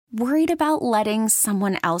Worried about letting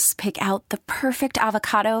someone else pick out the perfect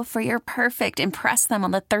avocado for your perfect impress them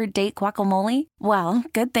on the third date guacamole? Well,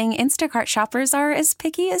 good thing Instacart shoppers are as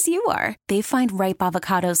picky as you are. They find ripe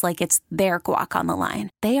avocados like it's their guac on the line.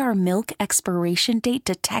 They are milk expiration date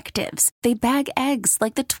detectives. They bag eggs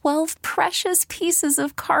like the 12 precious pieces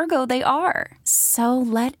of cargo they are. So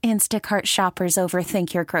let Instacart shoppers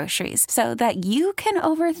overthink your groceries so that you can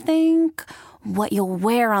overthink what you'll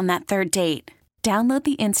wear on that third date. Download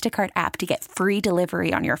the Instacart app to get free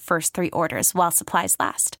delivery on your first 3 orders while supplies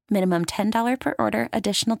last. Minimum $10 per order.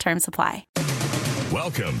 Additional terms apply.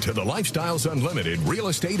 Welcome to the Lifestyles Unlimited Real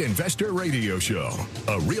Estate Investor Radio Show,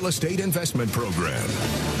 a real estate investment program.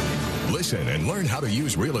 Listen and learn how to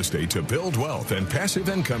use real estate to build wealth and passive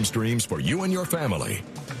income streams for you and your family.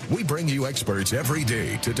 We bring you experts every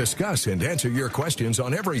day to discuss and answer your questions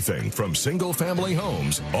on everything from single-family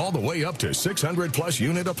homes all the way up to 600-plus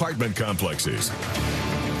unit apartment complexes.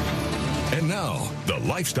 And now, the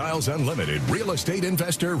Lifestyles Unlimited Real Estate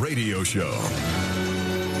Investor Radio Show.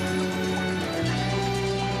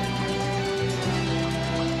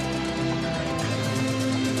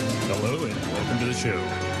 Hello and welcome to the show.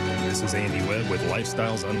 This is Andy Webb with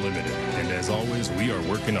Lifestyles Unlimited, and as always, we are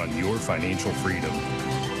working on your financial freedom.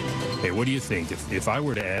 Hey, what do you think? If I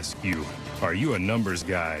were to ask you, are you a numbers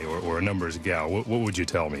guy or a numbers gal, what would you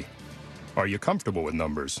tell me? Are you comfortable with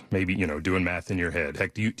numbers? Maybe, doing math in your head.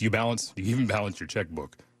 Heck, do you even balance your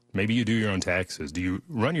checkbook? Maybe you do your own taxes. Do you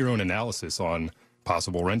run your own analysis on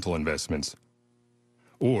possible rental investments?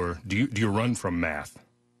 Or do you run from math?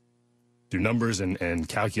 Do numbers and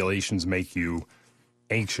calculations make you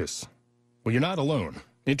anxious? Well, you're not alone.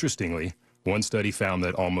 Interestingly, one study found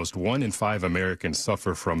that almost 1 in 5 Americans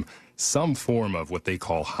suffer from some form of what they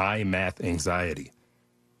call high math anxiety.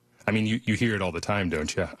 I mean, you hear it all the time,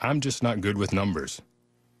 don't you? I'm just not good with numbers.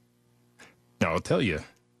 Now, I'll tell you,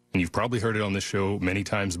 and you've probably heard it on this show many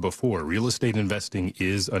times before, real estate investing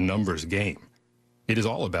is a numbers game. It is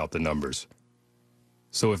all about the numbers.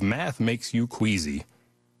 So if math makes you queasy,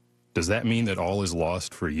 does that mean that all is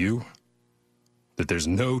lost for you? That there's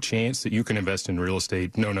no chance that you can invest in real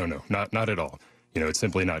estate? No, not at all. It's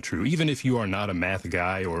simply not true. Even if you are not a math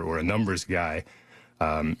guy or a numbers guy,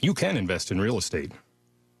 you can invest in real estate.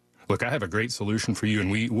 Look, I have a great solution for you,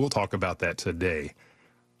 and we'll talk about that today.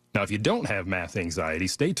 Now, if you don't have math anxiety,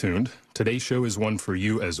 stay tuned. Today's show is one for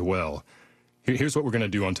you as well. Here's what we're going to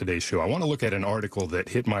do on today's show. I want to look at an article that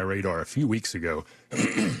hit my radar a few weeks ago.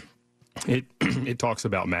 It talks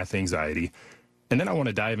about math anxiety. And then I want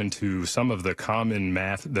to dive into some of the common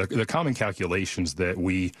math, the common calculations that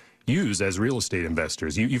we use as real estate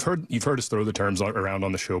investors. You've heard us throw the terms around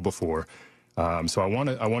on the show before, so I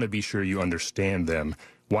want to be sure you understand them,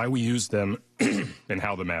 why we use them, and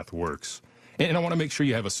how the math works. And I want to make sure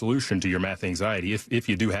you have a solution to your math anxiety if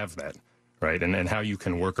you do have that, right? And how you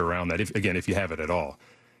can work around that if you have it at all.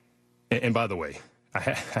 And by the way, I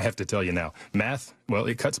have to tell you now, math, well,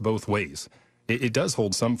 it cuts both ways. It does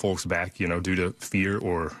hold some folks back, due to fear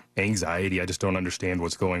or anxiety. I just don't understand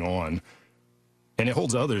what's going on. And it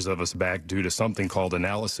holds others of us back due to something called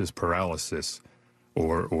analysis paralysis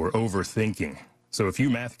or overthinking. So if you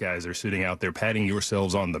math guys are sitting out there patting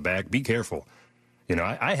yourselves on the back, be careful.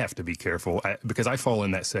 I have to be careful because I fall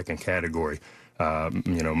in that second category.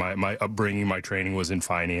 My upbringing, my training was in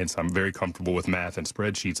finance. I'm very comfortable with math and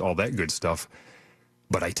spreadsheets, all that good stuff.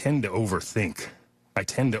 But I tend to overthink. I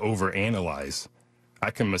tend to overanalyze.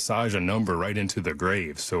 I can massage a number right into the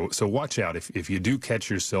grave. So watch out if you do catch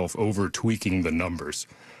yourself over tweaking the numbers.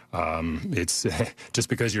 It's just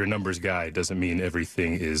because you're a numbers guy doesn't mean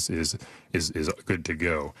everything is good to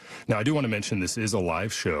go. Now, I do want to mention this is a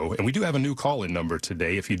live show, and we do have a new call-in number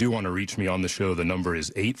today. If you do want to reach me on the show, the number is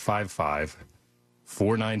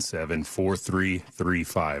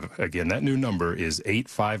 855-497-4335. Again, that new number is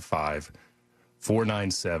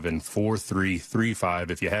 855-497-4335.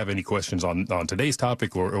 If you have any questions on today's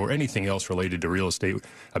topic or anything else related to real estate,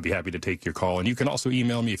 I'd be happy to take your call. And you can also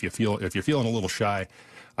email me if you're feeling a little shy.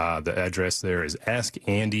 The address there is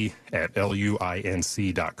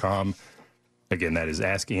askandy@luinc.com. Again, that is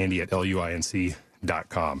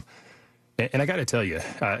askandy@luinc.com. And I got to tell you,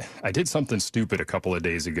 I did something stupid a couple of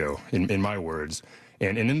days ago, in my words.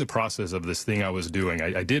 And in the process of this thing I was doing,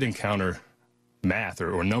 I did encounter math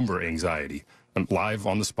or number anxiety. I'm live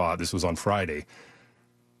on the spot. This was on Friday.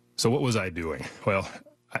 So what was I doing? Well,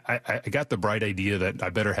 I got the bright idea that I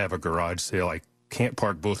better have a garage sale. I can't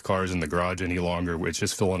park both cars in the garage any longer. It's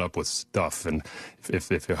just filling up with stuff. And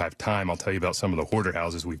if you have time, I'll tell you about some of the hoarder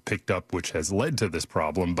houses we've picked up, which has led to this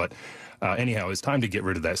problem. But anyhow, it's time to get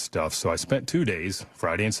rid of that stuff. So I spent 2 days,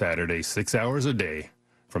 Friday and Saturday, 6 hours a day,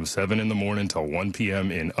 from 7 in the morning till 1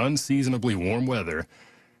 p.m. in unseasonably warm weather,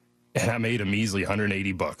 and I made a measly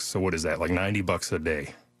 $180. So what is that, like $90 a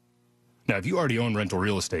day? Now, if you already own rental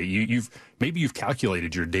real estate, maybe you've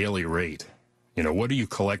calculated your daily rate. You know, what are you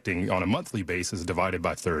collecting on a monthly basis divided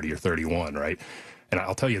by 30 or 31, right? And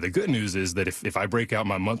I'll tell you, the good news is that if I break out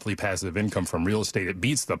my monthly passive income from real estate, it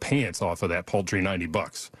beats the pants off of that paltry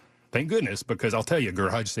 $90. Thank goodness, because I'll tell you,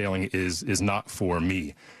 garage sailing is not for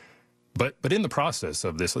me. But in the process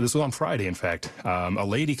of this was on Friday, in fact, a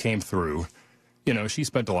lady came through. You know, she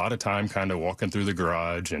spent a lot of time kind of walking through the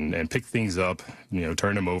garage and picked things up, you know,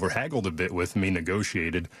 turned them over, haggled a bit with me,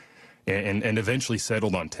 negotiated, and eventually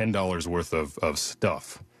settled on $10 worth of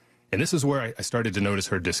stuff. And this is where I started to notice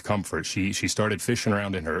her discomfort. She started fishing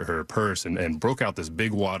around in her purse and broke out this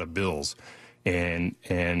big wad of bills. And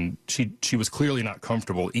she was clearly not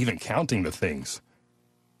comfortable even counting the things.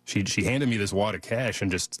 She handed me this wad of cash and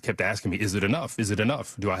just kept asking me, is it enough? Is it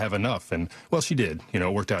enough? Do I have enough? And, well, she did. You know,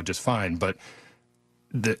 it worked out just fine. But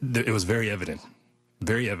it was very evident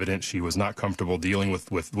she was not comfortable dealing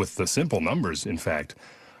with the simple numbers, in fact.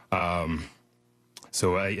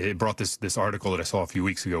 So it brought this article that I saw a few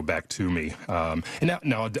weeks ago back to me. And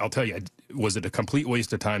now I'll tell you, was it a complete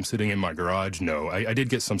waste of time sitting in my garage? No. I did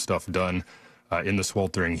get some stuff done in the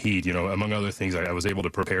sweltering heat. You know, among other things, I was able to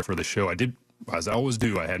prepare for the show. I did, as I always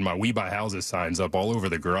do, I had my We Buy Houses signs up all over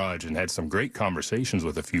the garage and had some great conversations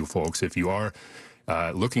with a few folks. If you are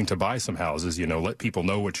looking to buy some houses, you know, let people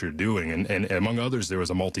know what you're doing. And among others, there was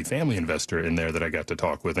a multifamily investor in there that I got to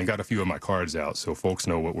talk with and got a few of my cards out so folks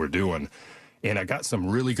know what we're doing. And I got some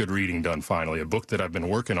really good reading done finally, a book that I've been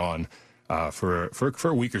working on for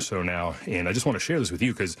a week or so now. And I just want to share this with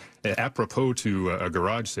you because apropos to a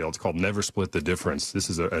garage sale, it's called Never Split the Difference.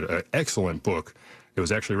 This is an excellent book. It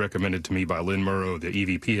was actually recommended to me by Lynn Murrow, the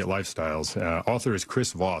EVP at Lifestyles. Author is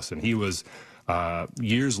Chris Voss, and he was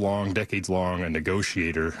decades long, a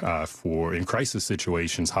negotiator in crisis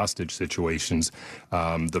situations, hostage situations.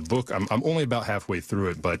 The book, I'm only about halfway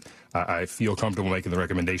through it, but I feel comfortable making the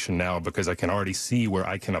recommendation now because I can already see where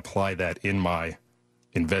I can apply that in my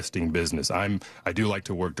investing business. I do like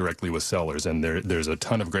to work directly with sellers, and there's a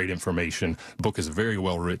ton of great information. The book is very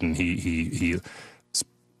well written. He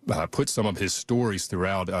put some of his stories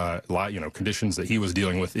throughout, conditions that he was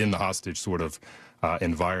dealing with in the hostage sort of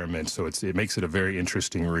environment. So it makes it a very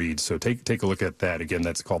interesting read. So take a look at that. Again,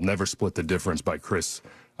 that's called Never Split the Difference by Chris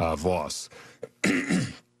Voss.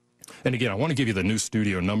 And again, I want to give you the new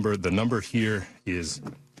studio number. The number here is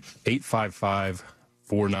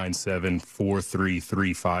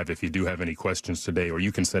 855-497-4335 if you do have any questions today, or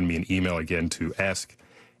you can send me an email again to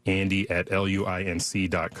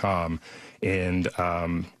askandy@luinc.com. And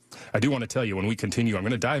I do want to tell you, when we continue, I'm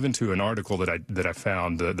going to dive into an article that I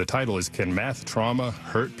found. The title is "Can Math Trauma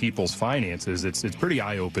Hurt People's Finances?" It's pretty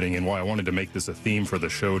eye-opening, and why I wanted to make this a theme for the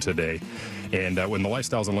show today. And when the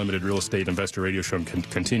Lifestyles Unlimited Real Estate Investor Radio Show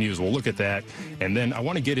continues, we'll look at that. And then I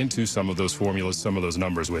want to get into some of those formulas, some of those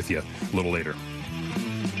numbers with you a little later.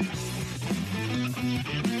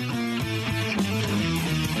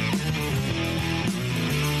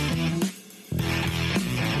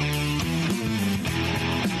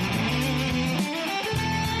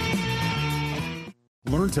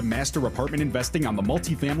 Learn to master apartment investing on the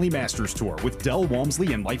Multifamily Masters Tour with Del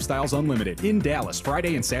Walmsley and Lifestyles Unlimited in Dallas,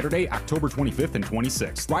 Friday and Saturday, October 25th and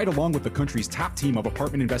 26th. Ride along with the country's top team of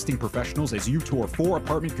apartment investing professionals as you tour 4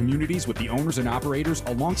 apartment communities with the owners and operators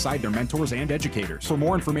alongside their mentors and educators. For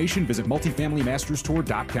more information, visit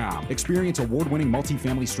multifamilymasterstour.com. Experience award-winning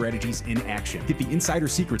multifamily strategies in action. Get the insider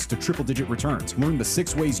secrets to triple-digit returns. Learn the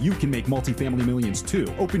 6 ways you can make multifamily millions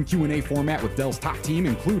too. Open Q&A format with Del's top team,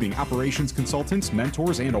 including operations consultants, mentors,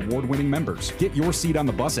 and award-winning members. Get your seat on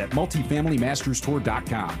the bus at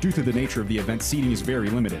multifamilymasterstour.com. Due to the nature of the event, seating is very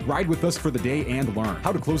limited. Ride with us for the day and learn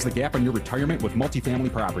how to close the gap on your retirement with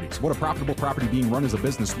multifamily properties, what a profitable property being run as a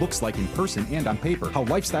business looks like in person and on paper, how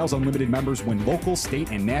Lifestyles Unlimited members win local, state,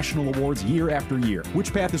 and national awards year after year,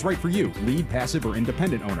 which path is right for you, lead, passive, or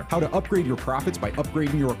independent owner, how to upgrade your profits by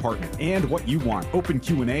upgrading your apartment, and what you want. Open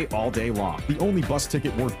Q&A all day long. The only bus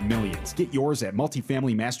ticket worth millions. Get yours at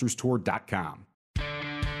multifamilymasterstour.com.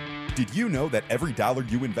 Did you know that every dollar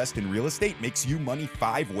you invest in real estate makes you money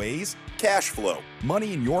 5 ways? Cash flow,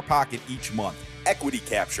 money in your pocket each month. Equity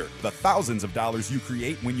capture, the thousands of dollars you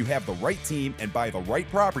create when you have the right team and buy the right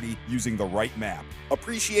property using the right map.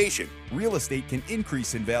 Appreciation, real estate can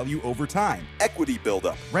increase in value over time. Equity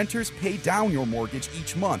buildup, renters pay down your mortgage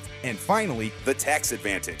each month. And finally, the tax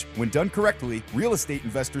advantage. When done correctly, real estate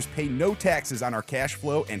investors pay no taxes on our cash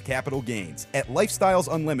flow and capital gains. At Lifestyles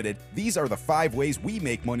Unlimited, these are the 5 ways we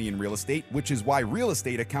make money in real estate, which is why real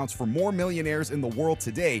estate accounts for more millionaires in the world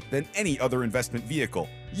today than any other investment vehicle.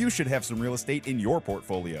 You should have some real estate in your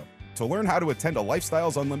portfolio. To learn how to attend a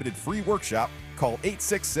Lifestyles Unlimited free workshop, call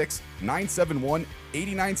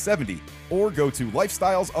 866-971-8970 or go to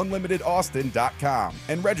lifestylesunlimitedaustin.com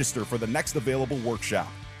and register for the next available workshop.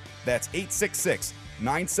 That's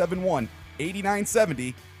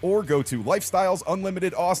 866-971-8970 or go to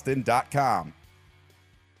lifestylesunlimitedaustin.com.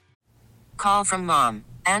 Call from mom.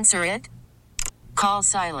 Answer it. Call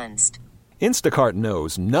silenced. Instacart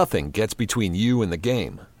knows nothing gets between you and the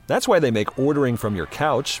game. That's why they make ordering from your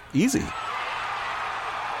couch easy.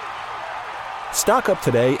 Stock up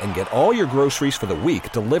today and get all your groceries for the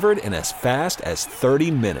week delivered in as fast as 30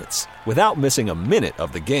 minutes without missing a minute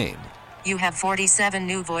of the game. You have 47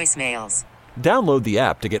 new voicemails. Download the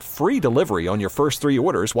app to get free delivery on your first 3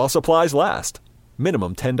 orders while supplies last.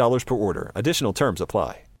 Minimum $10 per order. Additional terms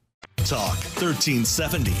apply. Talk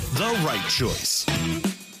 1370, the right choice.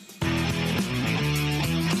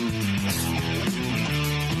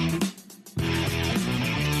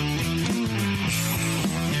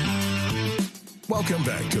 Welcome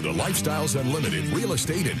back to the Lifestyles Unlimited Real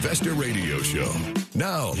Estate Investor Radio Show.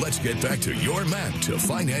 Now, let's get back to your map to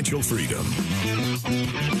financial freedom.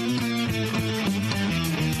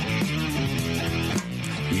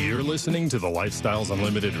 You're listening to the Lifestyles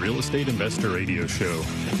Unlimited Real Estate Investor Radio Show.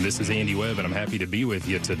 This is Andy Webb, and I'm happy to be with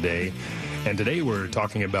you today. And today we're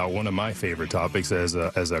talking about one of my favorite topics as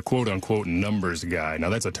a quote-unquote numbers guy. Now,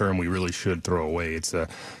 that's a term we really should throw away. It's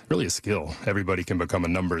really a skill. Everybody can become a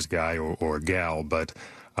numbers guy or gal, but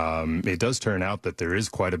it does turn out that there is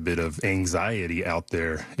quite a bit of anxiety out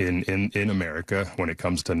there in America when it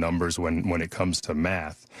comes to numbers, when it comes to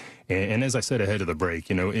math. And as I said ahead of the break,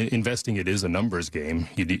 investing, it is a numbers game.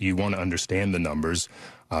 You want to understand the numbers.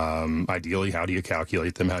 Ideally, how do you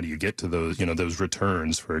calculate them? How do you get to those, those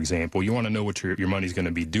returns, for example? You want to know what your money's going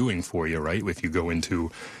to be doing for you, right? If you go into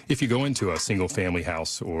a single family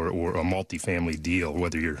house or a multifamily deal,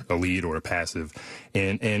 whether you're a lead or a passive.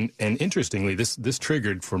 And interestingly, this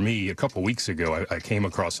triggered for me a couple weeks ago. I came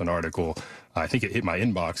across an article. I think it hit my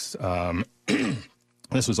inbox.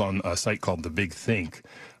 This was on a site called The Big Think,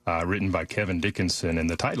 written by Kevin Dickinson, and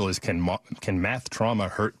the title is "Can Math Trauma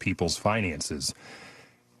Hurt People's Finances?"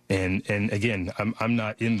 And again, I'm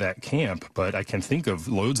not in that camp, but I can think of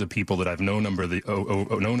loads of people that I've known over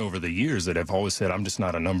the years that have always said, "I'm just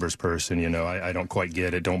not a numbers person. I don't quite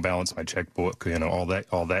get it. Don't balance my checkbook. All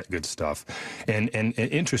that good stuff." And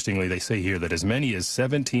interestingly, they say here that as many as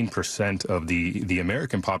 17% of the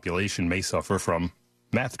American population may suffer from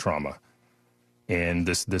math trauma. And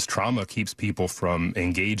this trauma keeps people from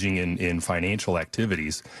engaging in financial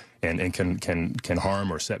activities and can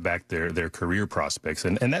harm or set back their career prospects.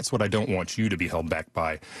 And that's what I don't want you to be held back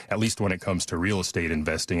by, at least when it comes to real estate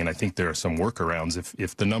investing. And I think there are some workarounds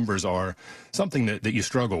if the numbers are something that you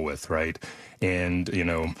struggle with, right? And,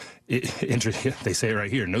 they say it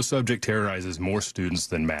right here, no subject terrorizes more students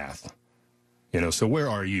than math. So where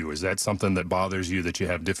are you? Is that something that bothers you, that you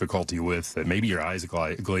have difficulty with, that maybe your eyes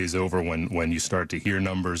glaze over when you start to hear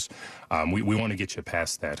numbers? We want to get you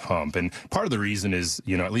past that hump. And part of the reason is,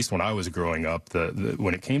 at least when I was growing up,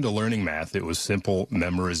 when it came to learning math, it was simple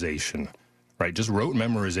memorization, right? Just rote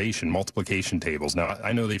memorization, multiplication tables. Now,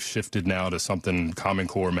 I know they've shifted now to something Common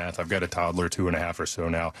Core math. I've got a toddler, 2.5 or so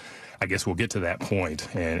now. I guess we'll get to that point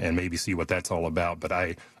and maybe see what that's all about. But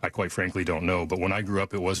I quite frankly don't know. But when I grew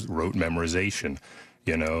up, it was rote memorization.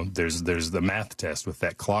 There's the math test with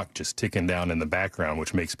that clock just ticking down in the background,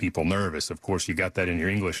 which makes people nervous. Of course, you got that in your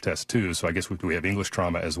English test too. So I guess we have English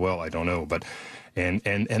trauma as well. I don't know. But and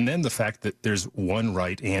then the fact that there's one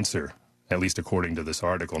right answer, at least according to this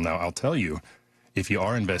article. Now, I'll tell you, if you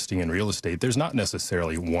are investing in real estate, there's not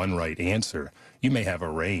necessarily one right answer. You may have a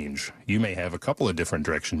range. You may have a couple of different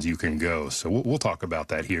directions you can go. So we'll talk about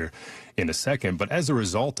that here in a second. But as a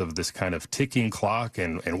result of this kind of ticking clock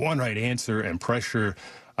and one right answer and pressure,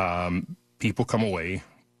 people come away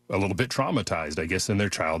a little bit traumatized, I guess, in their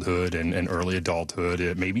childhood and early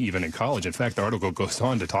adulthood, maybe even in college. In fact, the article goes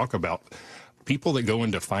on to talk about people that go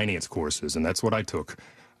into finance courses, and that's what I took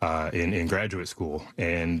in graduate school,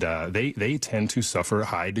 and they tend to suffer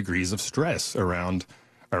high degrees of stress around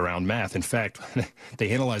math. In fact, they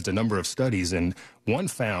analyzed a number of studies, and one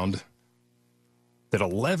found that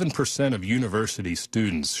 11% of university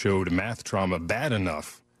students showed math trauma bad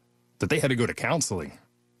enough that they had to go to counseling.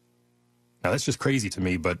 Now that's just crazy to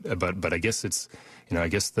me, but I guess it's, I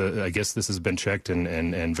guess this has been checked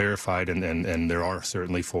and verified, and there are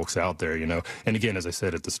certainly folks out there, And again, as I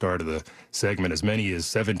said at the start of the segment, as many as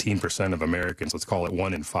 17% of Americans, let's call it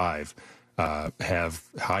 1 in 5, have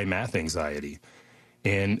high math anxiety.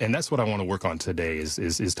 And that's what I want to work on today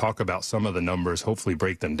is talk about some of the numbers, hopefully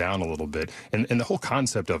break them down a little bit. And the whole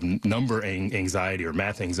concept of number anxiety or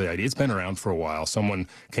math anxiety, it's been around for a while. Someone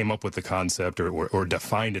came up with the concept or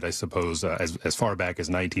defined it, I suppose, as far back as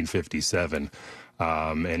 1957.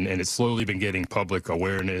 And it's slowly been getting public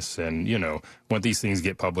awareness. And, when these things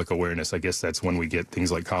get public awareness, I guess that's when we get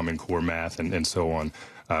things like Common Core math and so on.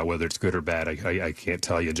 Whether it's good or bad, I can't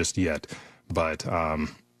tell you just yet. But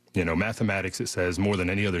mathematics, it says, more than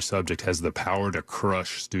any other subject, has the power to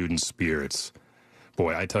crush students' spirits.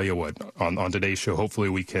 Boy, I tell you what, on today's show, hopefully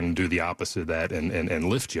we can do the opposite of that and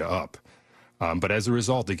lift you up. But as a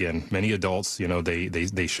result, again, many adults,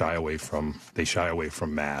 they shy away from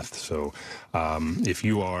math. So if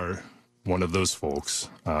you are one of those folks,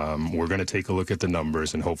 we're going to take a look at the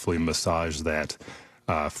numbers and hopefully massage that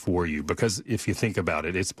for you, because if you think about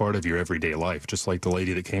it, it's part of your everyday life. Just like the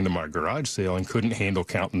lady that came to my garage sale and couldn't handle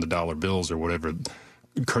counting the dollar bills or whatever,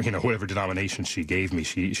 whatever denomination she gave me,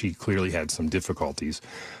 she clearly had some difficulties.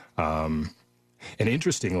 And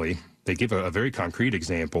interestingly, they give a very concrete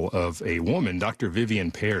example of a woman, Dr.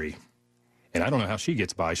 Vivian Perry. And I don't know how she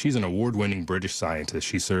gets by. She's an award-winning British scientist.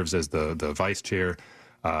 She serves as the vice chair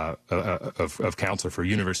of counselor for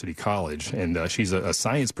University College, and she's a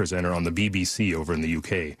science presenter on the BBC over in the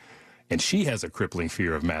UK, and she has a crippling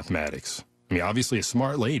fear of mathematics. I mean, obviously a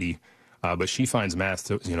smart lady, but she finds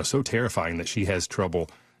math so terrifying that she has trouble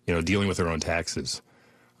dealing with her own taxes.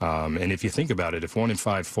 And if you think about it, if 1 in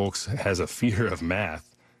 5 folks has a fear of math,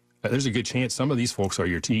 there's a good chance some of these folks are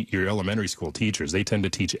your elementary school teachers. They tend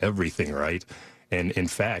to teach everything, right? And in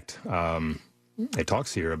fact, it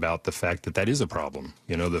talks here about the fact that is a problem.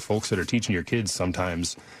 The folks that are teaching your kids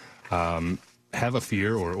sometimes have a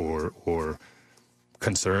fear or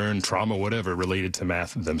concern, trauma, whatever, related to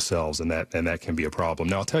math themselves, and that can be a problem.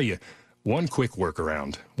 Now, I'll tell you one quick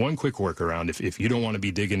workaround. If you don't want to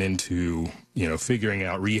be digging into figuring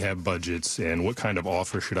out rehab budgets and what kind of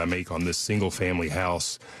offer should I make on this single family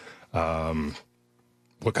house,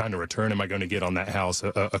 what kind of return am I going to get on that house,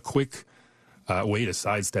 a quick way to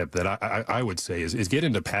sidestep that I would say is get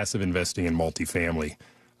into passive investing in multifamily.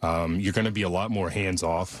 You're going to be a lot more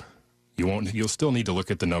hands-off. You'll still need to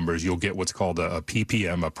look at the numbers. You'll get what's called a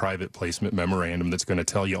PPM, a private placement memorandum, that's going to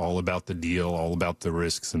tell you all about the deal, all about the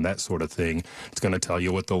risks and that sort of thing. It's going to tell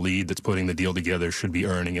you what the lead that's putting the deal together should be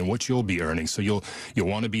earning and what you'll be earning. So you'll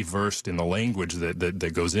want to be versed in the language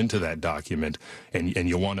that goes into that document, and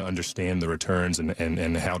you'll want to understand the returns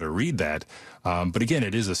and how to read that. But again,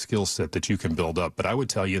 it is a skill set that you can build up. But I would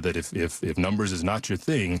tell you that if numbers is not your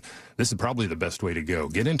thing, this is probably the best way to go.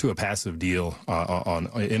 Get into a passive deal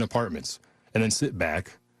in apartments, and then sit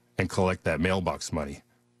back and collect that mailbox money.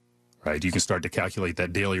 Right? You can start to calculate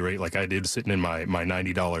that daily rate like I did sitting in my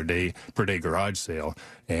 $90 per day garage sale,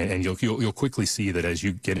 and you'll quickly see that as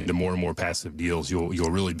you get into more and more passive deals, you'll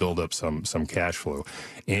really build up some cash flow.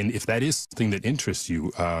 And if that is something that interests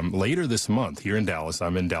you, later this month here in Dallas,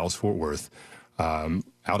 I'm in Dallas-Fort Worth,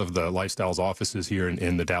 out of the Lifestyles offices here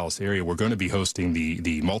in the Dallas area, we're going to be hosting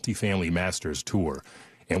the Multifamily Masters Tour.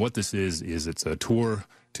 And what this is it's a tour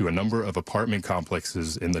to a number of apartment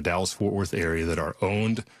complexes in the Dallas-Fort Worth area that are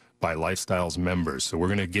owned by Lifestyles members. So we're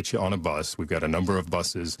going to get you on a bus. We've got a number of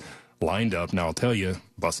buses lined up. Now, I'll tell you,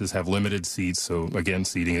 buses have limited seats. So again,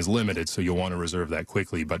 seating is limited. So you'll want to reserve that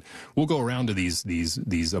quickly. But we'll go around to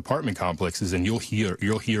these apartment complexes, and you'll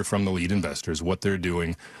hear from the lead investors what they're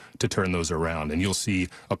doing to turn those around. And you'll see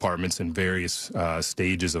apartments in various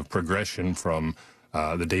stages of progression from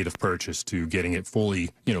the date of purchase to getting it fully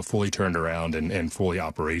turned around and fully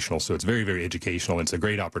operational. So it's very, very educational. It's a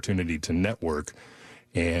great opportunity to network.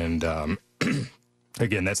 And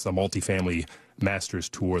again, that's the Multifamily Masters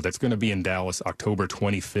Tour. That's going to be in Dallas, October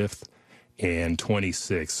 25th and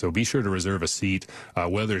 26th. So be sure to reserve a seat.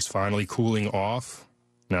 Weather's finally cooling off.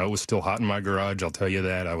 Now, it was still hot in my garage, I'll tell you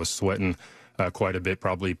that. I was sweating quite a bit,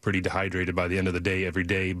 probably pretty dehydrated by the end of the day every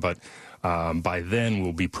day. But by then,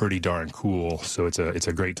 we'll be pretty darn cool. So it's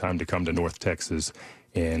a great time to come to North Texas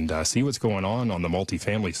and see what's going on the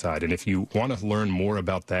multifamily side. And if you want to learn more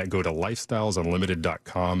about that, go to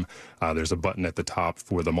lifestylesunlimited.com. There's a button at the top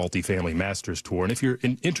for the Multifamily Masters Tour. And if you're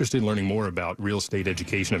interested in learning more about real estate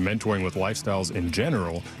education and mentoring with Lifestyles in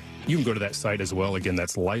general, You can go to that site as well. Again,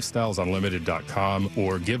 that's lifestylesunlimited.com,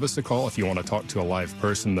 or give us a call if you want to talk to a live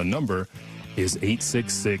person. The number is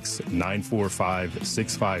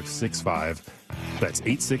 866-945-6565. That's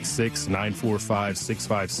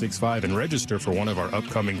 866-945-6565, and register for one of our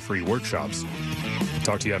upcoming free workshops.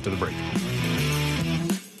 Talk to you after the break.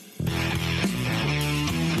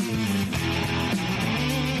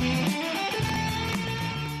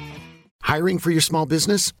 Hiring for your small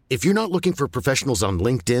business? If you're not looking for professionals on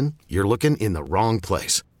LinkedIn, you're looking in the wrong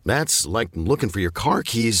place. That's like looking for your car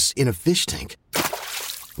keys in a fish tank.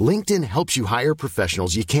 LinkedIn helps you hire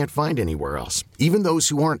professionals you can't find anywhere else, even those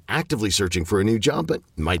who aren't actively searching for a new job but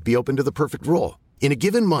might be open to the perfect role. In a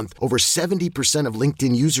given month, over 70% of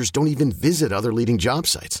LinkedIn users don't even visit other leading job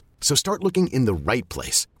sites. So start looking in the right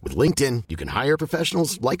place. With LinkedIn, you can hire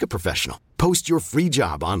professionals like a professional. Post your free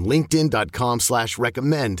job on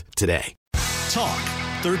linkedin.com/recommend today. Talk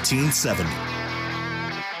 1370.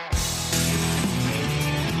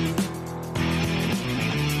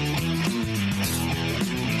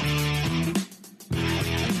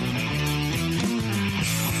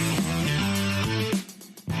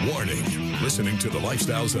 Warning, listening to the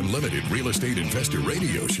Lifestyles Unlimited Real Estate Investor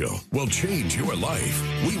Radio Show will change your life.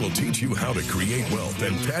 We will teach you how to create wealth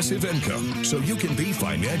and passive income so you can be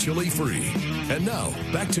financially free. And now,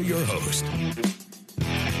 back to your host.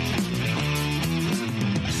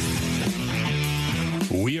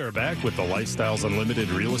 We are back with the Lifestyles Unlimited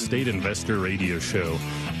Real Estate Investor Radio Show.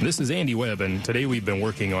 This is Andy Webb, and today we've been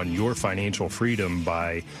working on your financial freedom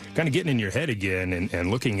by kind of getting in your head again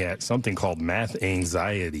and looking at something called math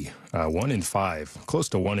anxiety. 1 in 5, close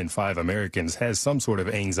to 1 in 5 Americans has some sort of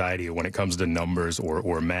anxiety when it comes to numbers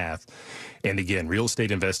or math. And again, real estate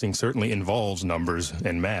investing certainly involves numbers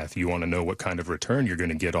and math. You want to know what kind of return you're going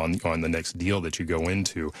to get on the next deal that you go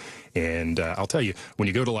into. And I'll tell you, when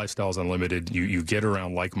you go to Lifestyles Unlimited, you get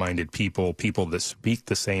around like-minded people that speak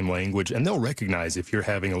the same language, and they'll recognize if you're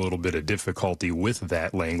having a little bit of difficulty with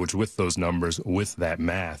that language, with those numbers, with that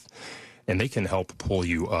math. And they can help pull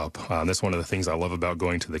you up. That's one of the things I love about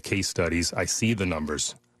going to the case studies. I see the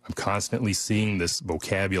numbers. I'm constantly seeing this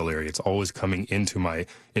vocabulary. It's always coming into my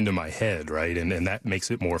head, right? And that makes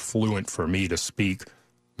it more fluent for me to speak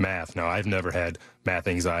math. Now, I've never had math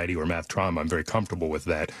anxiety or math trauma. I'm very comfortable with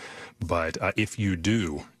that. But if you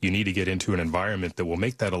do, you need to get into an environment that will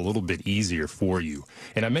make that a little bit easier for you.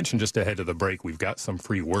 And I mentioned just ahead of the break, we've got some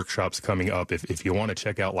free workshops coming up. If you want to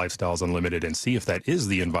check out Lifestyles Unlimited and see if that is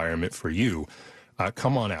the environment for you,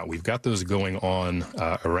 come on out. We've got those going on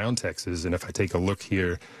around Texas. And if I take a look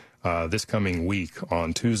here, this coming week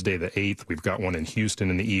on Tuesday the 8th, we've got one in Houston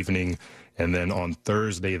in the evening. And then on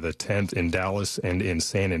Thursday the 10th in Dallas and in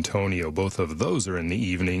San Antonio, both of those are in the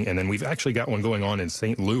evening. And then we've actually got one going on in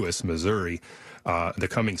St. Louis, Missouri, the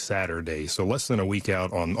coming Saturday. So less than a week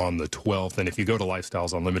out on the 12th. And if you go to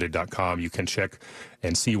lifestylesunlimited.com, you can check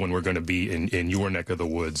and see when we're going to be in your neck of the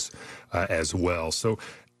woods as well. So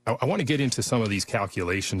I want to get into some of these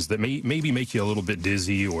calculations that maybe make you a little bit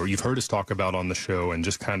dizzy, or you've heard us talk about on the show, and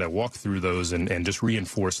just kind of walk through those and just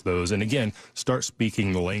reinforce those. And again, start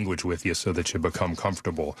speaking the language with you so that you become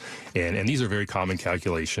comfortable. And these are very common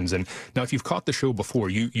calculations. And now, if you've caught the show before,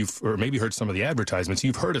 you've or maybe heard some of the advertisements,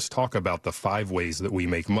 you've heard us talk about the 5 ways that we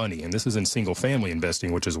make money. And this is in single family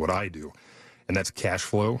investing, which is what I do. And that's cash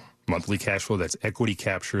flow, monthly cash flow, that's equity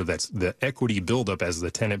capture, that's the equity buildup as the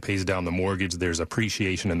tenant pays down the mortgage, there's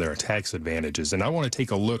appreciation, and there are tax advantages. And I want to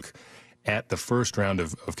take a look at the first round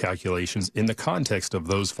of calculations in the context of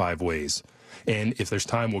those 5 ways. And if there's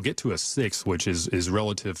time, we'll get to a 6th, which is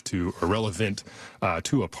relative to or relevant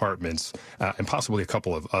to apartments and possibly a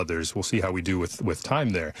couple of others. We'll see how we do with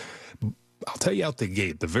time there. I'll tell you out the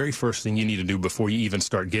gate, the very first thing you need to do before you even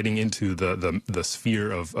start getting into the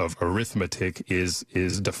sphere of arithmetic is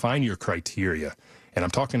define your criteria. And I'm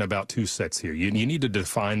talking about 2 sets here. You need to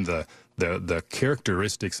define the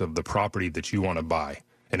characteristics of the property that you want to buy.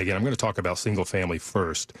 And again, I'm going to talk about single family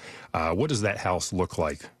first. What does that house look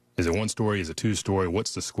like? Is it 1-story? Is it 2-story?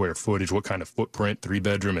 What's the square footage? What kind of footprint?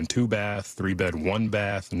 3-bedroom and 2-bath, 3-bed,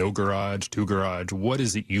 1-bath, no garage, 2 garage? What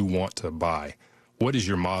is it you want to buy? What is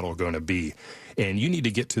your model going to be? And you need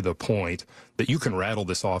to get to the point that you can rattle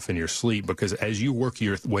this off in your sleep, because as you work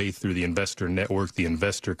your way through the investor network, the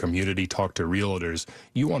investor community, talk to realtors,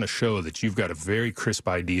 you want to show that you've got a very crisp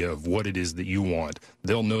idea of what it is that you want.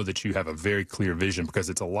 They'll know that you have a very clear vision,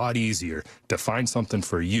 because it's a lot easier to find something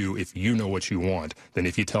for you if you know what you want than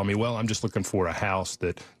if you tell me, well, I'm just looking for a house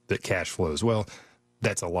that cash flows. Well,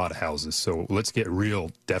 that's a lot of houses. So let's get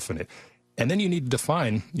real definite. And then you need to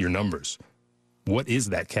define your numbers. What is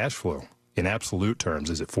that cash flow in absolute terms?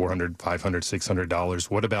 Is it $400, $500, $600?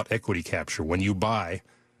 What about equity capture? When you buy,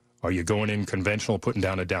 Are you going in conventional, putting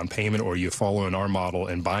down a down payment, or are you following our model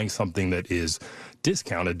and buying something that is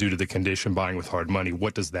discounted due to the condition, buying with hard money?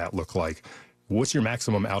 What does that look like? What's your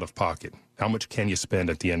maximum out of pocket? How much can you spend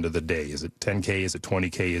at the end of the day? Is it 10K? Is it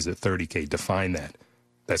 20K? Is it 30K? Define that.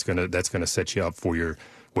 That's gonna set you up for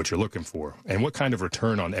what you're looking for. And what kind of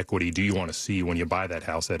return on equity do you want to see when you buy that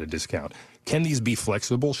house at a discount? Can these be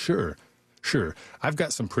flexible? Sure. I've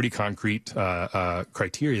got some pretty concrete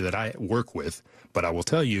criteria that I work with, but I will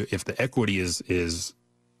tell you, if the equity is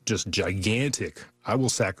just gigantic, I will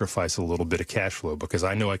sacrifice a little bit of cash flow because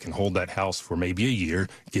I know I can hold that house for maybe a year,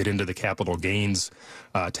 get into the capital gains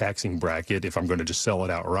taxing bracket if I'm going to just sell it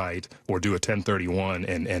outright, or do a 1031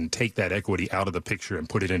 and take that equity out of the picture and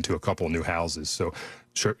put it into a couple of new houses. So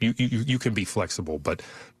sure, you can be flexible, but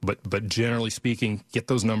generally speaking, get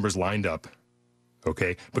those numbers lined up,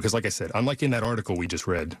 okay? Because like I said, unlike in that article we just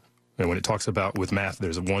read, and when it talks about with math,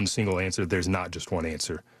 there's one single answer, there's not just one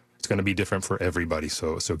answer. It's going to be different for everybody,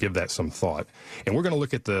 so give that some thought. And we're going to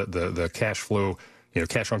look at the cash flow,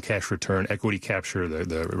 cash on cash return, equity capture,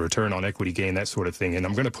 the return on equity gain, that sort of thing. And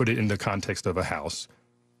I'm going to put it in the context of a house.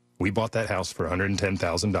 We bought that house for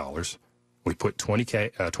 $110,000. We put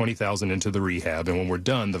 $20,000 into the rehab, and when we're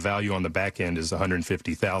done, the value on the back end is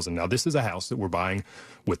 $150,000. Now, this is a house that we're buying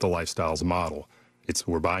with the Lifestyles model.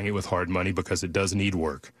 We're buying it with hard money because it does need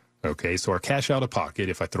work. Okay, so our cash out of pocket,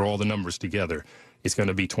 if I throw all the numbers together, it's going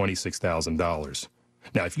to be $26,000.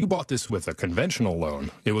 Now, if you bought this with a conventional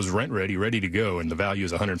loan, it was rent ready to go, and the value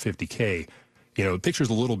is $150K, the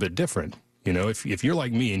picture's a little bit different. If you're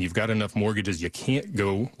like me and you've got enough mortgages, you can't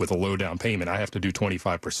go with a low down payment. I have to do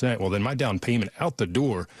 25%. Well, then my down payment out the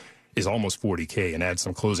door is almost $40K and add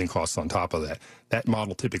some closing costs on top of that. That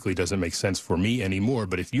model typically doesn't make sense for me anymore,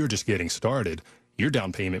 but if you're just getting started, your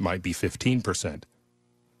down payment might be 15%.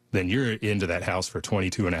 Then you're into that house for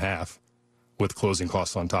 22.5 with closing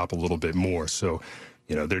costs on top a little bit more. So,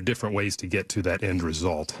 there are different ways to get to that end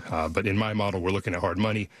result. But in my model, we're looking at hard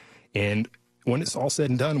money. And when it's all said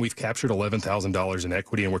and done, we've captured $11,000 in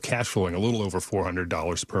equity, and we're cash flowing a little over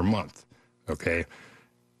 $400 per month. Okay.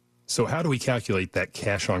 So how do we calculate that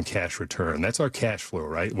cash on cash return? That's our cash flow,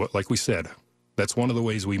 right? Like we said, that's one of the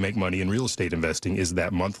ways we make money in real estate investing is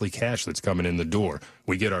that monthly cash that's coming in the door.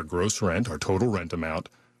 We get our gross rent, our total rent amount.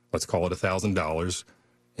 Let's call it $1,000,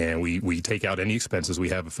 and we take out any expenses we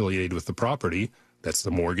have affiliated with the property. That's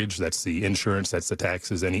the mortgage, that's the insurance, that's the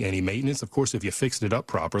taxes, any maintenance. Of course, if you fixed it up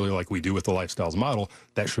properly like we do with the Lifestyles model,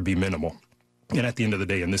 that should be minimal. And at the end of the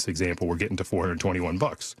day, in this example, we're getting to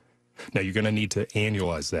 $421. Now, you're going to need to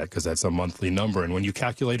annualize that because that's a monthly number, and when you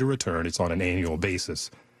calculate a return, it's on an annual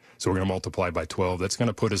basis. So we're going to multiply by 12. That's going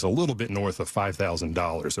to put us a little bit north of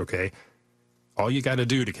 $5,000, okay? All you got to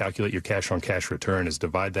do to calculate your cash on cash return is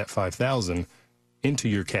divide that $5,000 into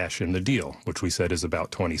your cash in the deal, which we said is about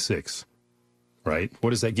 26, right?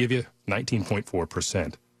 What does that give you?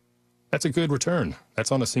 19.4%. That's a good return.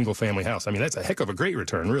 That's on a single family house. I mean, that's a heck of a great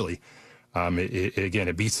return, really.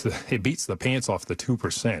 It beats the pants off the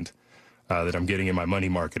 2% that I'm getting in my money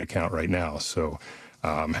market account right now. So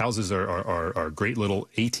houses are great little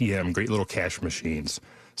ATM, great little cash machines.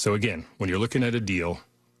 So again, when you're looking at a deal,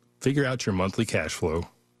 figure out your monthly cash flow,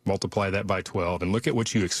 multiply that by 12, and look at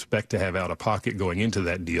what you expect to have out of pocket going into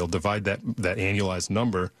that deal. Divide that annualized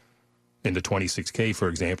number into 26K, for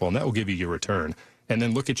example, and that will give you your return. And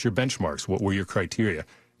then look at your benchmarks. What were your criteria?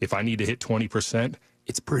 If I need to hit 20%,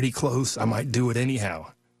 it's pretty close. I might do it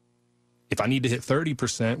anyhow. If I need to hit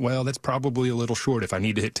 30%, well, that's probably a little short. If I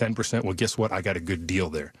need to hit 10%, well, guess what? I got a good deal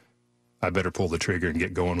there. I better pull the trigger and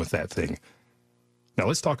get going with that thing. Now,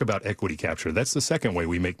 let's talk about equity capture. That's the second way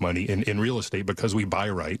we make money in real estate because we buy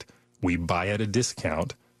right. We buy at a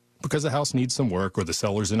discount because the house needs some work or the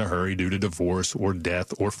seller's in a hurry due to divorce or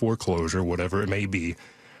death or foreclosure, whatever it may be.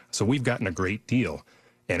 So we've gotten a great deal.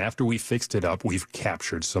 And after we fixed it up, we've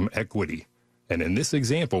captured some equity. And in this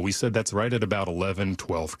example, we said that's right at about 11,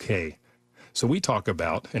 12K. So we talk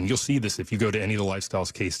about, and you'll see this if you go to any of the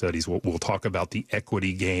Lifestyles case studies, we'll talk about the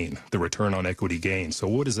equity gain, the return on equity gain. So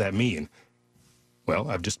what does that mean?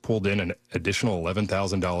 Well, I've just pulled in an additional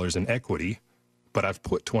 $11,000 in equity, but I've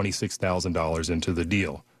put $26,000 into the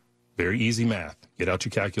deal. Very easy math. Get out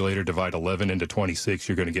your calculator, divide 11 into 26,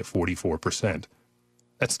 you're going to get 44%.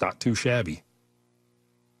 That's not too shabby.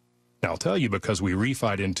 Now, I'll tell you, because we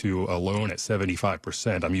refied into a loan at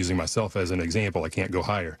 75%, I'm using myself as an example, I can't go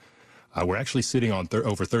higher. We're actually sitting on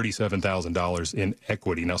over $37,000 in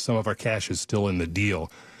equity. Now, some of our cash is still in the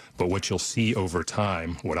deal, but what you'll see over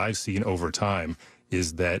time, what I've seen over time,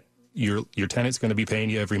 is that your tenant's going to be paying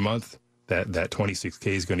you every month. That 26K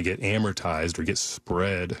is going to get amortized or get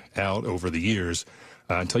spread out over the years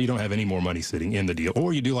until you don't have any more money sitting in the deal.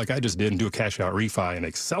 Or you do like I just did and do a cash out refi and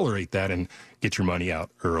accelerate that and get your money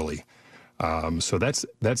out early. So that's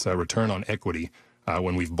a return on equity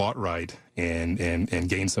when we've bought right and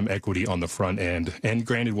gained some equity on the front end. And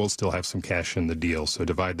granted, we'll still have some cash in the deal. So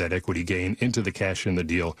divide that equity gain into the cash in the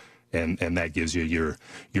deal, and that gives you your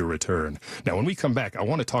return. Now, when we come back, I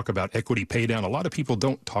want to talk about equity pay down. A lot of people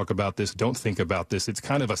don't talk about this, don't think about this. It's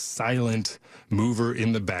kind of a silent mover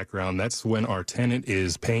in the background. That's when our tenant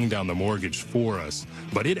is paying down the mortgage for us.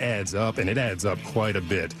 But it adds up, and it adds up quite a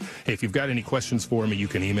bit. Hey, if you've got any questions for me, you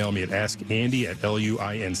can email me at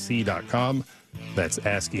askandy@luinc.com. That's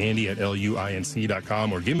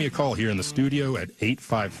askandy@luinc.com, or give me a call here in the studio at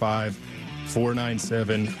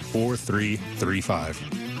 855-497-4335.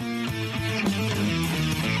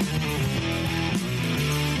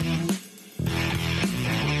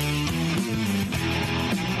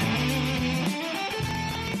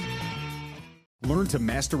 Learn to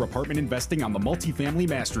master apartment investing on the Multifamily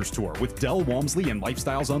Masters Tour with Del Walmsley and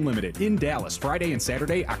Lifestyles Unlimited in Dallas, Friday and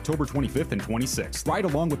Saturday, October 25th and 26th. Ride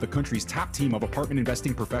along with the country's top team of apartment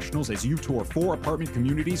investing professionals as you tour 4 apartment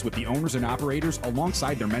communities with the owners and operators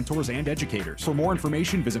alongside their mentors and educators. For more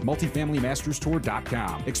information, visit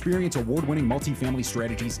multifamilymasterstour.com. Experience award-winning multifamily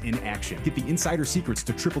strategies in action. Get the insider secrets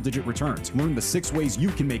to triple-digit returns. Learn the 6 ways you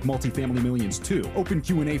can make multifamily millions too. Open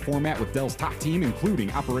Q&A format with Del's top team,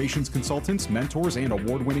 including operations consultants, mentors, and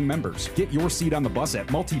award-winning members. Get your seat on the bus at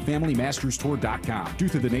multifamilymasterstour.com. Due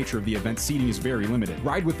to the nature of the event, seating is very limited.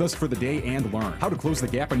 Ride with us for the day and learn how to close the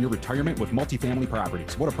gap on your retirement with multifamily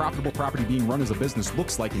properties, what a profitable property being run as a business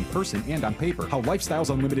looks like in person and on paper, how Lifestyles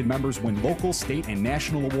Unlimited members win local, state, and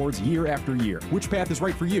national awards year after year, which path is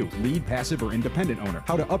right for you, lead, passive, or independent owner,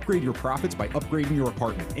 how to upgrade your profits by upgrading your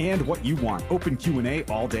apartment, and what you want. Open Q&A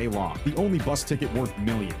all day long. The only bus ticket worth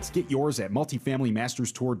millions. Get yours at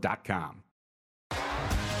multifamilymasterstour.com.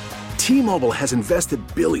 T-Mobile has invested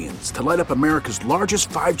billions to light up America's largest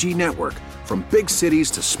 5G network, from big cities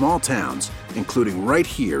to small towns, including right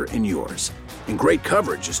here in yours. And great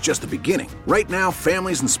coverage is just the beginning. Right now,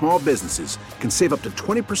 families and small businesses can save up to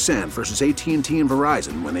 20% versus AT&T and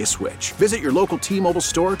Verizon when they switch. Visit your local T-Mobile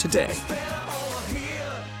store today.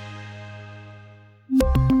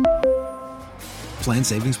 Plan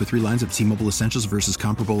savings with 3 lines of T-Mobile Essentials versus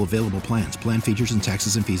comparable available plans. Plan features and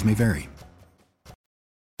taxes and fees may vary.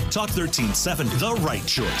 Talk 1370, the right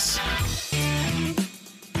choice.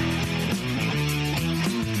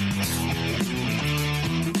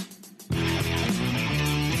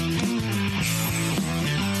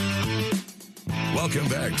 Welcome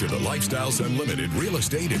back to the Lifestyles Unlimited Real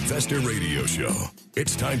Estate Investor Radio Show.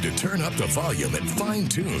 It's time to turn up the volume and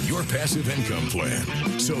fine-tune your passive income plan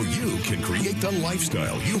so you can create the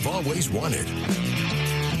lifestyle you've always wanted.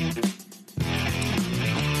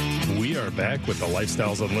 We are back with the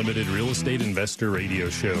Lifestyles Unlimited Real Estate Investor Radio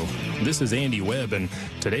Show. This is Andy Webb, and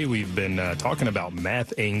today we've been talking about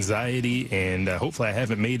math anxiety, and hopefully I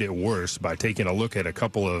haven't made it worse by taking a look at a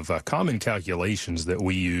couple of common calculations that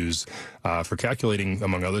we use for calculating,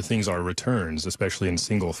 among other things, our returns, especially in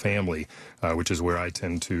single family, which is where I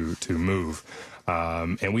tend to move.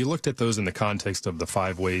 And we looked at those in the context of the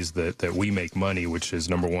 5 ways that we make money, which is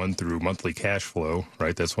number 1, through monthly cash flow,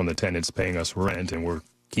 right? That's when the tenant's paying us rent and we're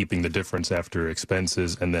keeping the difference after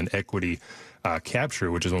expenses, and then equity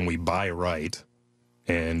capture, which is when we buy right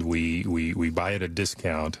and we buy at a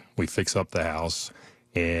discount, we fix up the house,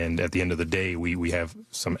 and at the end of the day we have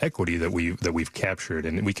some equity that we've captured,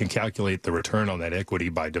 and we can calculate the return on that equity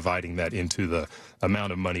by dividing that into the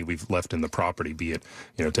amount of money we've left in the property, be it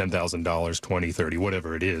 $10,000, $20,000, $30,000,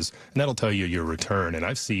 whatever it is, and that'll tell you your return. And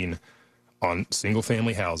I've seen on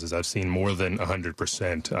single-family houses, I've seen more than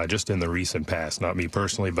 100% just in the recent past. Not me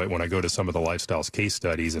personally, but when I go to some of the Lifestyles case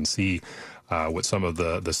studies and see what some of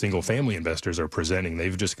the single-family investors are presenting,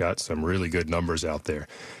 they've just got some really good numbers out there.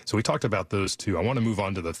 So we talked about those 2. I want to move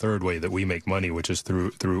on to the 3rd way that we make money, which is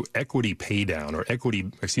through equity paydown, or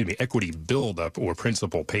equity buildup or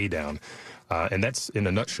principal paydown. And that's, in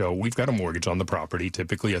a nutshell, we've got a mortgage on the property,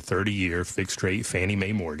 typically a 30-year fixed-rate Fannie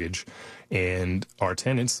Mae mortgage. And our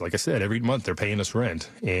tenants, like I said, every month they're paying us rent.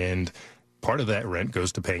 And part of that rent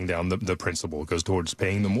goes to paying down the principal. It goes towards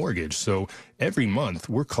paying the mortgage. So every month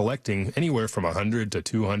we're collecting anywhere from $100 to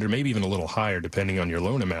 $200, maybe even a little higher, depending on your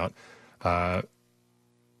loan amount,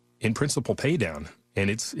 in principal paydown. And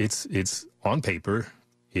it's on paper.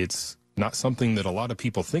 It's not something that a lot of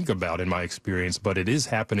people think about, in my experience, but it is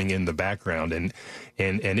happening in the background, and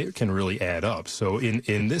it can really add up. So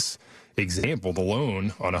in this example, the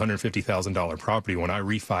loan on a $150,000 property, when I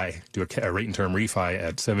do a rate and term refi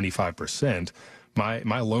at 75%,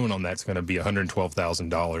 my loan on that's going to be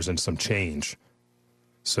 $112,000 and some change.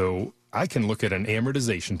 So I can look at an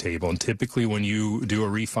amortization table, and typically when you do a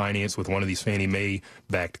refinance with one of these Fannie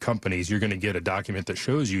Mae-backed companies, you're going to get a document that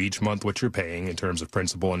shows you each month what you're paying in terms of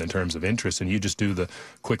principal and in terms of interest, and you just do the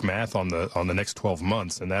quick math on the next 12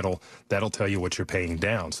 months, and that'll tell you what you're paying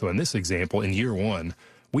down. So in this example, in year one,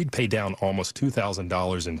 we'd pay down almost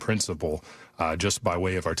 $2,000 in principal just by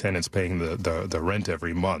way of our tenants paying the rent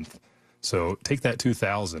every month. So take that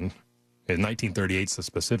 $2,000. In 1938 is the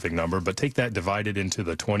specific number, but take that divided into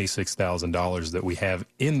the $26,000 that we have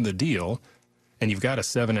in the deal, and you've got a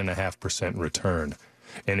 7.5% return.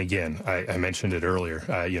 And again, I mentioned it earlier,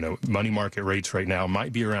 money market rates right now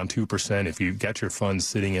might be around 2%. If you got your funds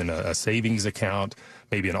sitting in a savings account,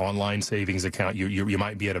 maybe an online savings account, you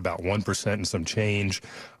might be at about 1% and some change.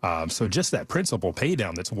 So just that principal pay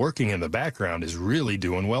down that's working in the background is really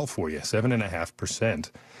doing well for you,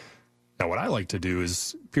 7.5%. Now, what I like to do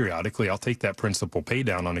is periodically I'll take that principal pay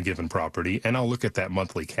down on a given property and I'll look at that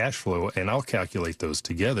monthly cash flow and I'll calculate those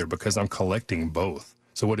together because I'm collecting both.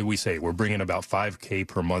 So what did we say? We're bringing about $5K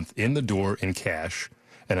per month in the door in cash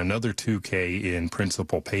and another $2K in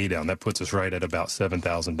principal pay down. That puts us right at about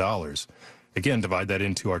 $7,000. Again, divide that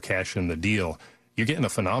into our cash in the deal. You're getting a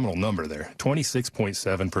phenomenal number there,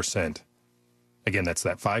 26.7%. Again, that's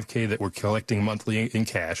that $5K that we're collecting monthly in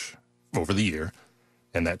cash over the year.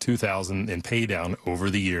 And that $2,000 in pay down over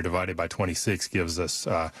the year divided by 26 gives us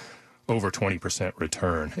over 20%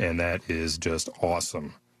 return. And that is just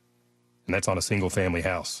awesome. And that's on a single family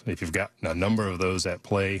house. If you've got a number of those at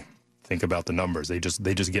play, think about the numbers. They just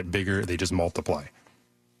get bigger. They just multiply.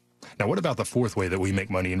 Now, what about the fourth way that we make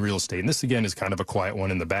money in real estate? And this, again, is kind of a quiet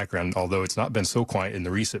one in the background, although it's not been so quiet in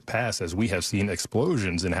the recent past as we have seen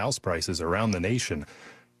explosions in house prices around the nation.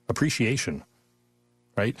 Appreciation.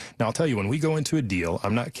 Right? Now, I'll tell you, when we go into a deal,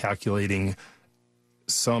 I'm not calculating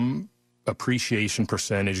some appreciation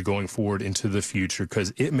percentage going forward into the future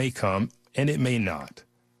because it may come and it may not.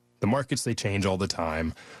 The markets, they change all the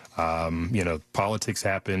time. Politics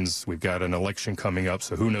happens. We've got an election coming up,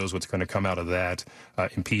 so who knows what's going to come out of that,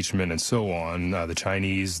 impeachment and so on, the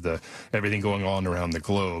Chinese, everything going on around the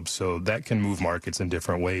globe. So that can move markets in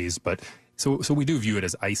different ways. But so we do view it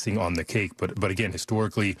as icing on the cake. But again,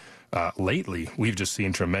 historically, lately, we've just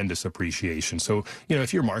seen tremendous appreciation. So,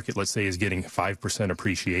 if your market, let's say, is getting 5%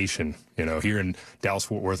 appreciation, here in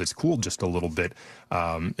Dallas-Fort Worth, it's cooled just a little bit.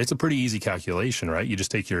 It's a pretty easy calculation, right? You just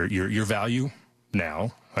take your value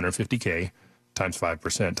now, $150K, times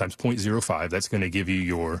 5%, times 0.05. That's going to give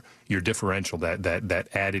you your differential, that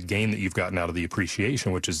added gain that you've gotten out of the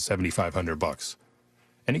appreciation, which is $7,500.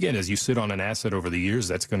 And again, as you sit on an asset over the years,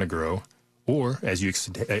 that's going to grow. Or as you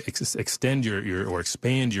extend or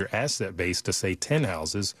expand your asset base to, say, 10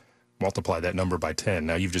 houses, multiply that number by 10.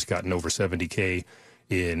 Now you've just gotten over 70K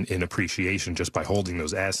in appreciation just by holding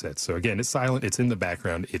those assets. So again, it's silent, it's in the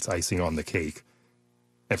background, it's icing on the cake.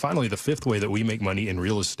 And finally, the fifth way that we make money in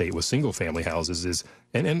real estate with single-family houses is,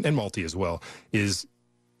 and multi as well, is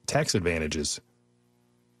tax advantages.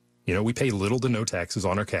 We pay little to no taxes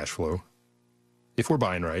on our cash flow if we're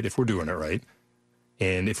buying right, if we're doing it right.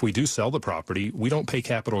 And if we do sell the property, we don't pay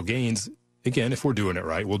capital gains. Again, if we're doing it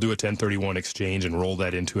right, we'll do a 1031 exchange and roll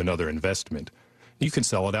that into another investment. You can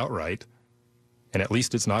sell it outright, and at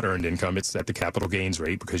least it's not earned income. It's at the capital gains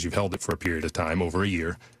rate because you've held it for a period of time, over a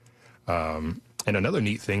year. And another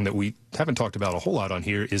neat thing that we haven't talked about a whole lot on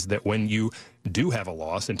here is that when you do have a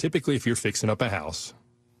loss, and typically if you're fixing up a house,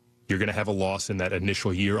 you're going to have a loss in that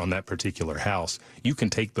initial year on that particular house. You can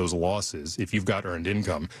take those losses if you've got earned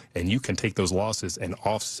income, and you can take those losses and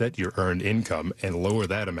offset your earned income and lower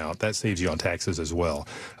that amount. That saves you on taxes as well.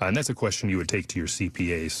 And that's a question you would take to your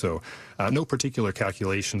CPA. So no particular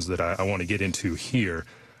calculations that I want to get into here.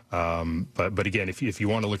 But again, if you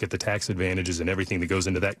want to look at the tax advantages and everything that goes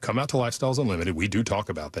into that, come out to Lifestyles Unlimited. We do talk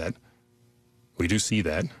about that. We do see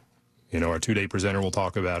that. Our two-day presenter will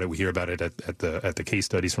talk about it. We hear about it at the case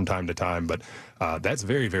studies from time to time. But that's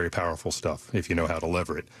very, very powerful stuff if you know how to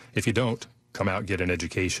lever it. If you don't, come out, get an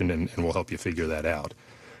education, and we'll help you figure that out.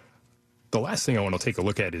 The last thing I want to take a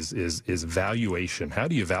look at is valuation. How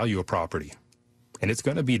do you value a property? And it's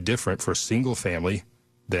going to be different for single family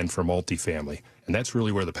than for multifamily. And that's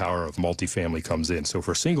really where the power of multifamily comes in. So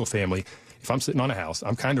for single family, if I'm sitting on a house,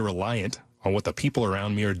 I'm kind of reliant on what the people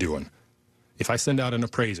around me are doing. If I send out an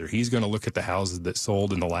appraiser, he's going to look at the houses that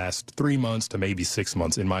sold in the last 3 months to maybe 6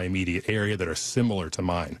 months in my immediate area that are similar to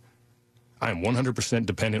mine. I am 100%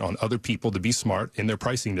 dependent on other people to be smart in their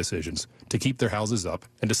pricing decisions, to keep their houses up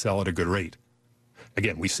and to sell at a good rate.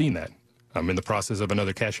 Again, we've seen that. I'm in the process of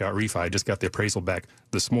another cash out refi. I just got the appraisal back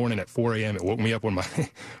this morning at 4 a.m. It woke me up when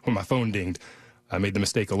my phone dinged. I made the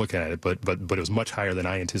mistake of looking at it, but it was much higher than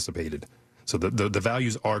I anticipated. So the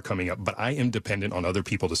values are coming up, but I am dependent on other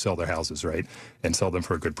people to sell their houses, right, and sell them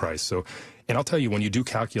for a good price. So, and I'll tell you, when you do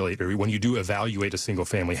calculate or when you do evaluate a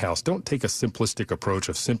single-family house, don't take a simplistic approach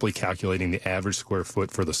of simply calculating the average square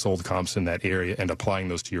foot for the sold comps in that area and applying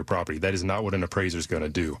those to your property. That is not what an appraiser is going to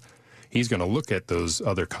do. He's going to look at those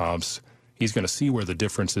other comps. He's going to see where the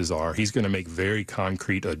differences are. He's going to make very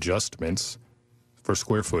concrete adjustments for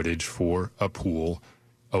square footage for a pool.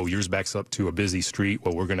 Oh, yours backs up to a busy street.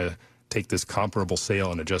 Well, we're going to take this comparable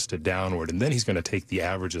sale and adjust it downward, and then he's going to take the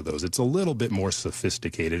average of those. It's a little bit more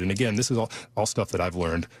sophisticated. And again, this is all stuff that I've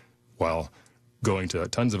learned while going to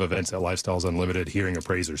tons of events at Lifestyles Unlimited, hearing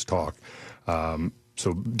appraisers talk.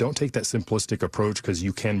 So don't take that simplistic approach, because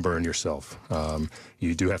you can burn yourself.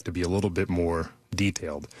 You do have to be a little bit more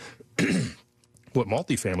detailed. What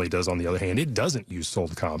multifamily does, on the other hand, it doesn't use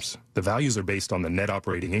sold comps. The values are based on the net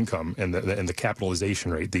operating income and the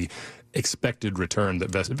capitalization rate, the expected return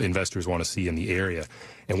that investors want to see in the area.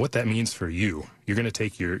 And what that means for you, you're going to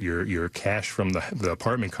take your cash from the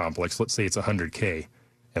apartment complex. Let's say it's $100K,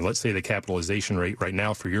 and let's say the capitalization rate right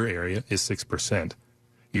now for your area is 6%.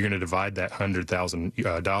 You're going to divide that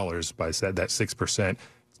 $100,000 by that 6%.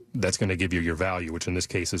 That's going to give you your value, which in this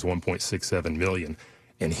case is $1.67 million.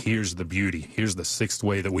 And here's the beauty. Here's the sixth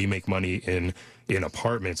way that we make money in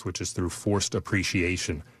apartments, which is through forced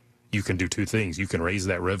appreciation. You can do two things. You can raise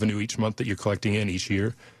that revenue each month that you're collecting in each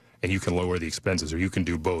year, and you can lower the expenses, or you can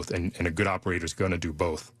do both. And a good operator is going to do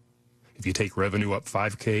both. If you take revenue up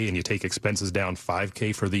 $5K and you take expenses down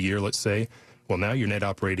 $5K for the year, let's say, well, now your net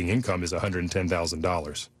operating income is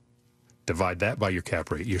 $110,000. Divide that by your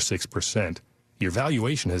cap rate, your 6%. Your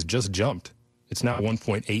valuation has just jumped. It's now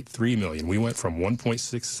 $1.83 million. We went from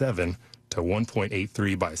 $1.67 to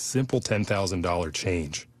 $1.83 by a simple $10,000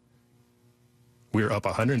 change. We're up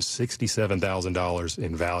 $167,000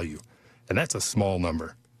 in value, and that's a small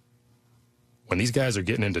number. When these guys are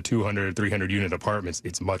getting into 200, 300 unit apartments,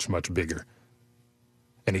 it's much, much bigger.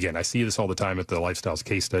 And again, I see this all the time at the Lifestyles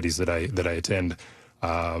case studies that I attend.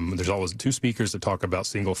 There's always two speakers that talk about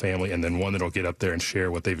single family, and then one that'll get up there and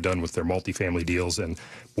share what they've done with their multifamily deals. And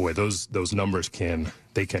boy, those numbers can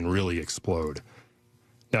really explode.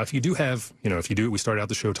 Now, if you do have, we started out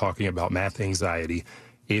the show talking about math anxiety.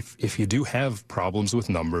 If you do have problems with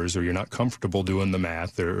numbers, or you're not comfortable doing the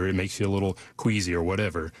math, or it makes you a little queasy or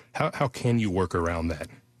whatever, how can you work around that?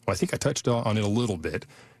 Well, I think I touched on it a little bit.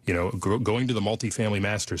 Going to the Multifamily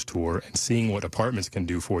Masters Tour and seeing what apartments can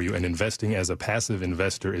do for you, and investing as a passive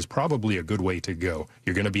investor is probably a good way to go.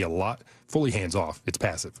 You're going to be fully hands-off. It's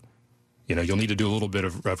passive. You'll need to do a little bit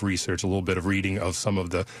of research, a little bit of reading of some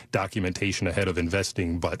of the documentation ahead of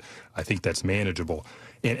investing, but I think that's manageable.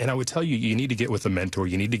 And I would tell you, you need to get with a mentor.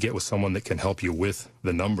 You need to get with someone that can help you with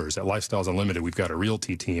the numbers. At Lifestyles Unlimited, we've got a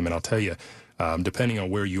realty team, and I'll tell you, depending on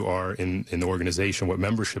where you are in the organization, what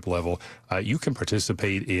membership level, you can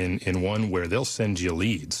participate in one where they'll send you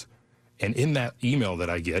leads. And in that email that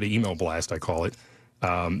I get, an email blast I call it,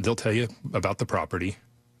 they'll tell you about the property,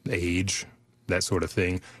 age, that sort of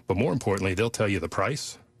thing. But more importantly, they'll tell you the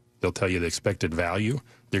price. They'll tell you the expected value.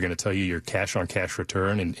 They're going to tell you your cash-on-cash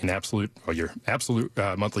return in your absolute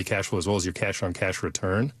monthly cash flow, as well as your cash-on-cash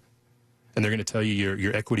return. And they're going to tell you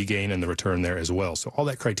your equity gain and the return there as well. So all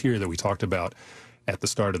that criteria that we talked about at the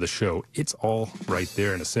start of the show, it's all right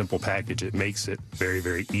there in a simple package. It makes it very,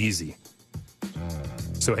 very easy.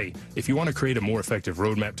 So, hey, if you want to create a more effective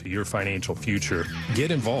roadmap to your financial future,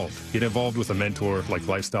 get involved. Get involved with a mentor like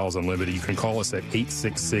Lifestyles Unlimited. You can call us at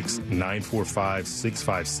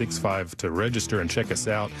 866-945-6565 to register and check us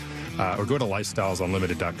out, or go to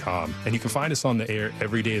lifestylesunlimited.com. And you can find us on the air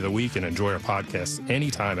every day of the week and enjoy our podcasts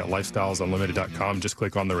anytime at lifestylesunlimited.com. Just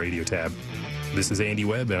click on the radio tab. This is Andy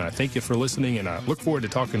Webb, and I thank you for listening, and I look forward to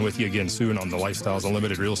talking with you again soon on the Lifestyles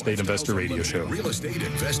Unlimited Real Estate Investor Radio Show. Real Estate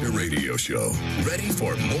Investor Radio Show. Ready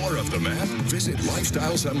for more of the math? Visit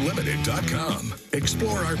lifestylesunlimited.com.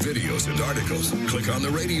 Explore our videos and articles. Click on the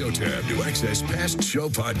radio tab to access past show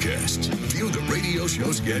podcasts. View the radio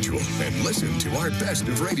show schedule and listen to our best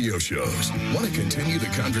of radio shows. Want to continue the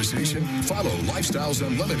conversation? Follow Lifestyles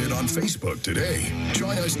Unlimited on Facebook today.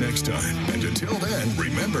 Join us next time. And until then,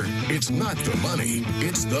 remember, it's not the money,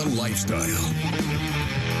 it's the lifestyle.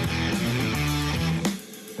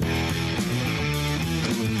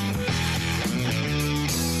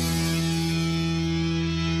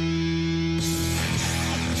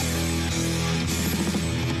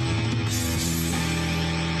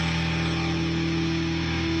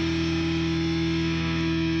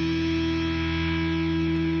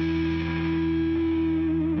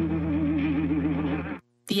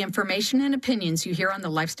 The information and opinions you hear on the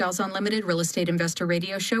Lifestyles Unlimited Real Estate Investor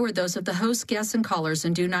Radio Show are those of the hosts, guests, and callers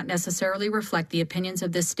and do not necessarily reflect the opinions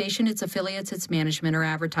of this station, its affiliates, its management, or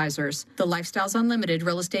advertisers. The Lifestyles Unlimited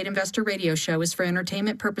Real Estate Investor Radio Show is for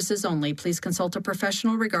entertainment purposes only. Please consult a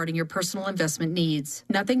professional regarding your personal investment needs.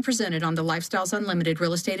 Nothing presented on the Lifestyles Unlimited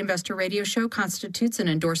Real Estate Investor Radio Show constitutes an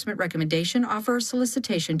endorsement, recommendation, offer, or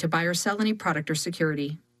solicitation to buy or sell any product or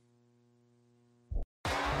security.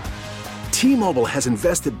 T-Mobile has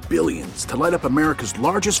invested billions to light up America's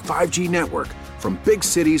largest 5G network, from big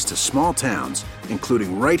cities to small towns,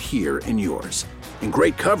 including right here in yours. And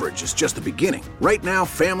great coverage is just the beginning. Right now,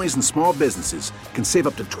 families and small businesses can save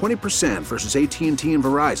up to 20% versus AT&T and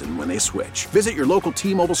Verizon when they switch. Visit your local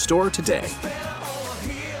T-Mobile store today.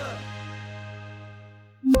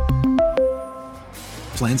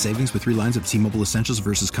 Plan savings with 3 lines of T-Mobile Essentials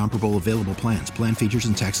versus comparable available plans. Plan features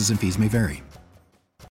and taxes and fees may vary.